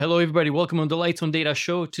Hello, everybody. Welcome on the Lights on Data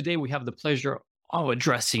show. Today, we have the pleasure of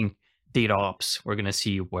addressing DataOps. We're going to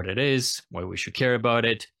see what it is, why we should care about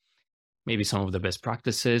it, maybe some of the best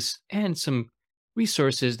practices, and some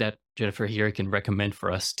resources that Jennifer here can recommend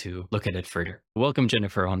for us to look at it further. Welcome,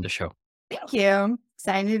 Jennifer, on the show. Thank you.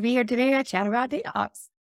 Excited to be here today to chat about DataOps.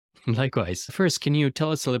 Likewise. First, can you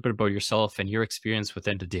tell us a little bit about yourself and your experience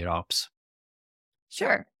within the DataOps?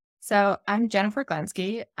 Sure. So I'm Jennifer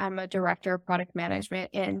Glenski. I'm a director of product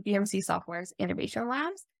management in BMC Software's innovation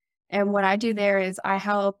labs. And what I do there is I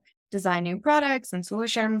help design new products and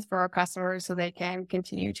solutions for our customers so they can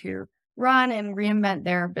continue to run and reinvent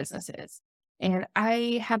their businesses. And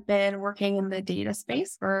I have been working in the data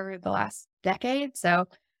space for the last decade. So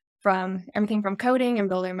from everything from coding and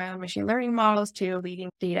building my own machine learning models to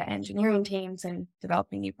leading data engineering teams and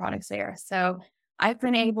developing new products there. So I've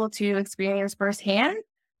been able to experience firsthand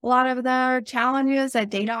a lot of the challenges that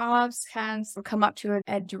DataOps has come up to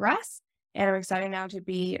address. And I'm excited now to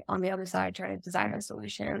be on the other side, trying to design our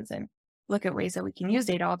solutions and look at ways that we can use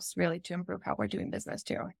DataOps really to improve how we're doing business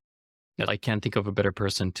too. I can't think of a better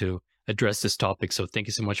person to address this topic. So thank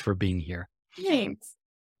you so much for being here. Thanks.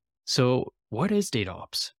 So, what is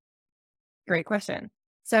DataOps? Great question.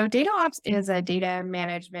 So DataOps is a data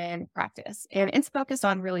management practice, and it's focused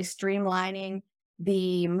on really streamlining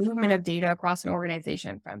the movement of data across an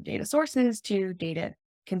organization from data sources to data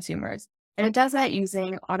consumers. And it does that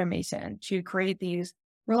using automation to create these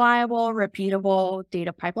reliable, repeatable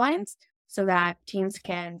data pipelines so that teams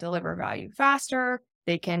can deliver value faster,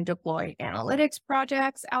 they can deploy analytics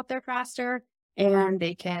projects out there faster, and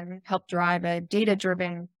they can help drive a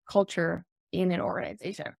data-driven culture in an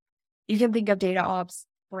organization. You can think of data ops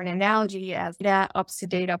for an analogy as data ops to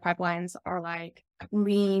data pipelines are like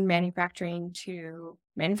lean manufacturing to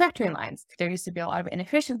manufacturing lines. There used to be a lot of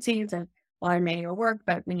inefficiencies and a lot of manual work,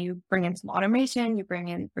 but when you bring in some automation, you bring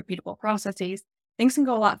in repeatable processes, things can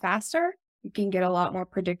go a lot faster. You can get a lot more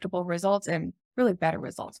predictable results and really better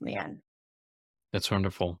results in the end. That's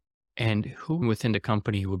wonderful. And who within the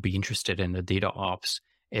company would be interested in the data ops?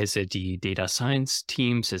 Is it the data science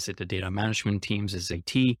teams? Is it the data management teams? Is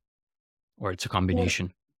it IT? Or it's a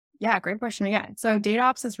combination? Yeah, great question again. So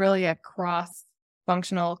DataOps is really a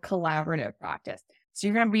cross-functional collaborative practice. So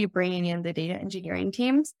you're going to be bringing in the data engineering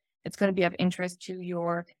teams. It's going to be of interest to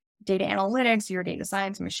your data analytics, your data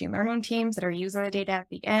science, machine learning teams that are using the data at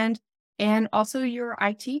the end, and also your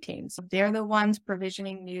IT teams. So they're the ones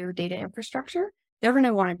provisioning new data infrastructure. They're going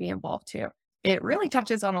to want to be involved too. It really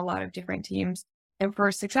touches on a lot of different teams. And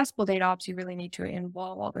for successful DataOps, you really need to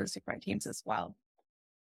involve all those different teams as well.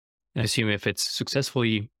 I assume if it's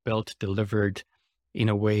successfully built, delivered in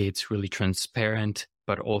a way it's really transparent,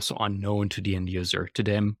 but also unknown to the end user. To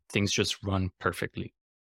them, things just run perfectly.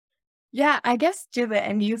 Yeah, I guess to the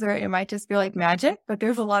end user, it might just feel like magic, but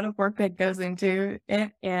there's a lot of work that goes into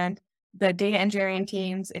it. And the data engineering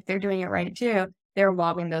teams, if they're doing it right too, they're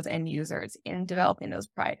involving those end users in developing those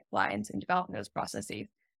pipelines and developing those processes.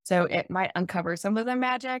 So it might uncover some of the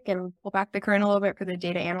magic and pull back the curtain a little bit for the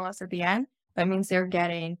data analysts at the end. That means they're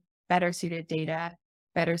getting better suited data,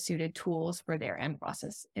 better suited tools for their end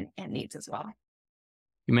process and needs as well.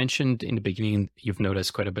 You mentioned in the beginning, you've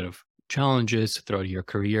noticed quite a bit of challenges throughout your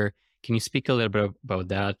career. Can you speak a little bit about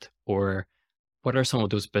that? Or what are some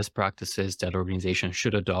of those best practices that organizations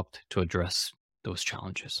should adopt to address those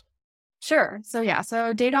challenges? Sure. So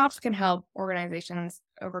DataOps can help organizations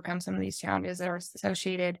overcome some of these challenges that are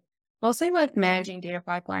associated mostly with managing data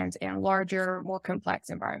pipelines and larger, more complex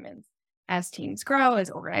environments. As teams grow, as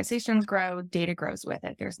organizations grow, data grows with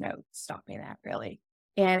it. There's no stopping that really.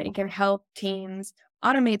 And it can help teams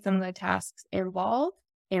automate some of the tasks involved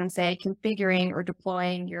in, say, configuring or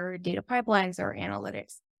deploying your data pipelines or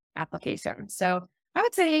analytics applications. So I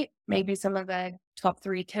would say maybe some of the top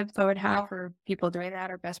 3 tips I would have for people doing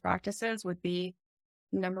that or best practices would be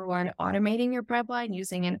number 1, automating your pipeline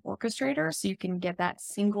using an orchestrator so you can get that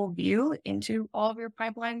single view into all of your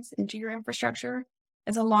pipelines, into your infrastructure.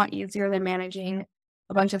 It's a lot easier than managing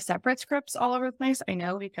a bunch of separate scripts all over the place. I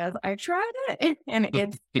know because I tried it and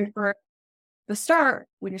it's good for the start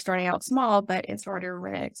when you're starting out small, but it's harder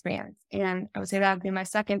when it expands. And I would say that would be my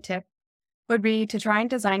second tip would be to try and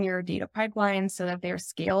design your data pipelines so that they're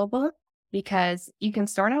scalable because you can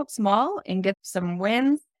start out small and get some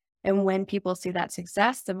wins. And when people see that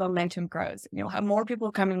success, the momentum grows. You'll have more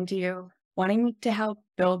people coming to you wanting to help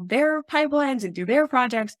build their pipelines and do their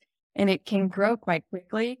projects, and it can grow quite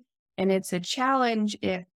quickly. And it's a challenge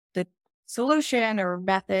if the solution or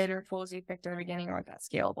method or tools you picked at the beginning aren't that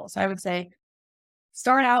scalable. So I would say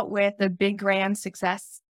start out with the big grand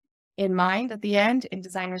success in mind at the end and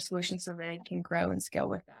design your solution so that it can grow and scale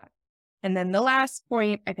with that. And then the last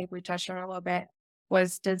point I think we touched on a little bit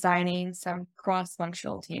was designing some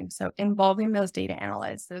cross-functional teams. So involving those data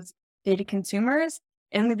analysts, those data consumers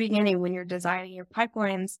in the beginning when you're designing your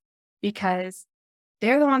pipelines, because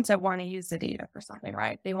they're the ones that want to use the data for something,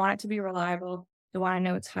 right? They want it to be reliable. They want to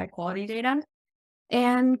know it's high quality data.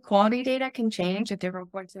 And quality data can change at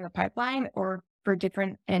different points in the pipeline or for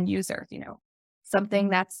different end users, something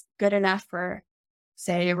that's good enough for,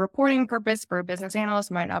 say, a reporting purpose for a business analyst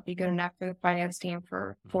might not be good enough for the finance team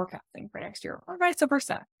for forecasting for next year or vice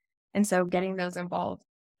versa. And so getting those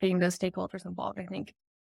stakeholders involved, I think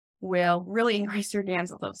will really increase your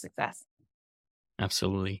chances of success.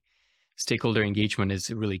 Absolutely. Stakeholder engagement is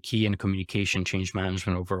really key in communication change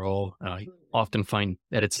management overall. I often find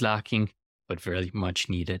that it's lacking, but very much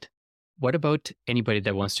needed. What about anybody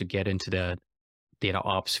that wants to get into the data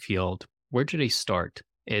ops field? Where do they start?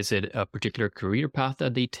 Is it a particular career path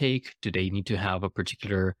that they take? Do they need to have a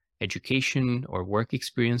particular education or work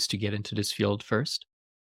experience to get into this field first?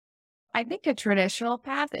 I think a traditional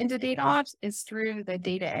path into data ops is through the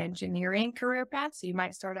data engineering career path. So you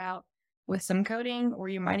might start out with some coding, or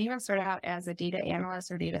you might even start out as a data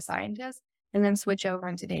analyst or data scientist and then switch over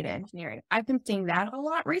into data engineering. I've been seeing that a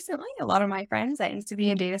lot recently. A lot of my friends that used to be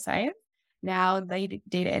in data science, now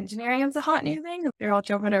data engineering is a hot new thing. They're all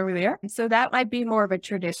jumping over there. And so that might be more of a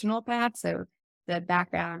traditional path. So the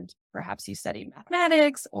background, perhaps you study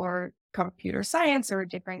mathematics or computer science or a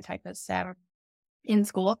different type of STEM in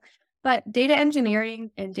school. But data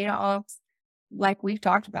engineering and data ops, like we've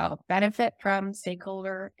talked about, benefit from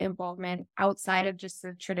stakeholder involvement outside of just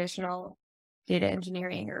the traditional data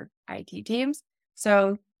engineering or IT teams.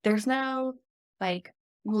 So there's no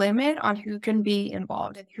limit on who can be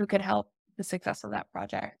involved and who could help the success of that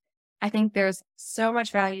project. I think there's so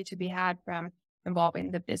much value to be had from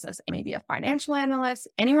involving the business, maybe a financial analyst,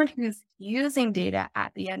 anyone who's using data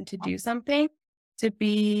at the end to do something, to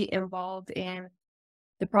be involved in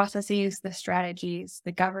the processes, the strategies,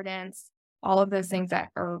 the governance, all of those things that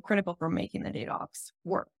are critical for making the data ops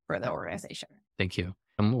work for the organization. Thank you.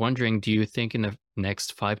 I'm wondering, do you think in the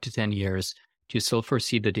next 5 to 10 years, do you still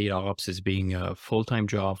foresee the data ops as being a full-time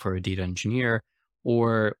job for a data engineer,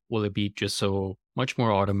 or will it be just so much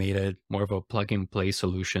more automated, more of a plug-and-play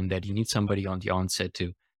solution that you need somebody on the onset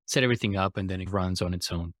to set everything up and then it runs on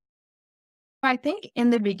its own? I think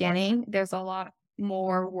in the beginning, there's a lot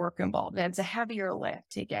more work involved. It's a heavier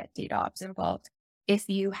lift to get data ops involved. If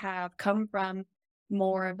you have come from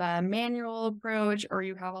more of a manual approach or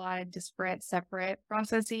you have a lot of disparate, separate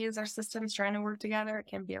processes or systems trying to work together, it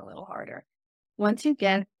can be a little harder. Once you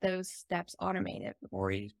get those steps automated,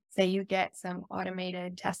 or say you get some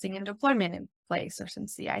automated testing and deployment in place or some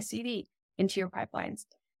CI/CD into your pipelines,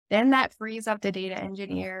 then that frees up the data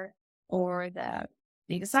engineer or the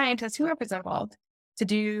data scientist, whoever's involved, to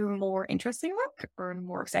do more interesting work or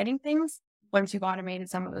more exciting things once you've automated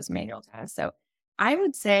some of those manual tasks. So I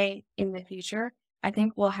would say in the future, I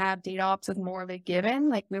think we'll have data ops with more of a given.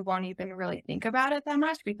 Like we won't even really think about it that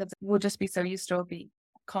much because we'll just be so used to it be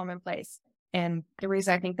commonplace. And the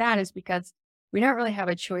reason I think that is because we don't really have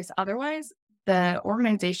a choice otherwise. The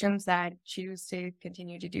organizations that choose to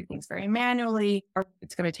continue to do things very manually, or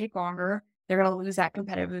it's going to take longer, they're going to lose that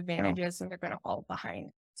competitive advantages and they're going to fall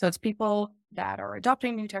behind. So it's people that are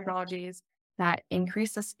adopting new technologies that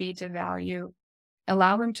increase the speed to value,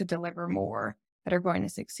 allow them to deliver more, that are going to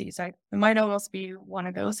succeed. So it might almost be one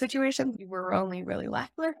of those situations where we're only really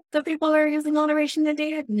left with the people that are using automation and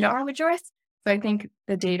data, not have a choice. So I think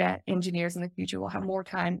the data engineers in the future will have more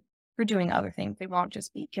time for doing other things. They won't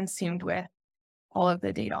just be consumed with all of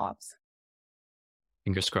the data ops.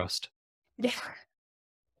 Fingers crossed. Yeah.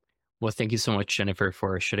 Well, thank you so much, Jennifer,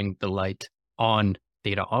 for shedding the light on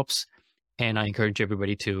data ops. And I encourage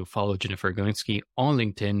everybody to follow Jennifer Glenski on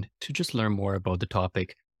LinkedIn to just learn more about the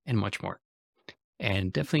topic and much more.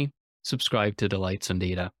 And definitely subscribe to the Lights on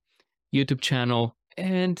Data YouTube channel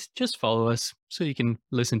and just follow us so you can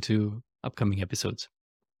listen to upcoming episodes.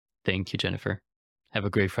 Thank you, Jennifer. Have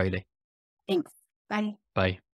a great Friday. Thanks. Bye. Bye.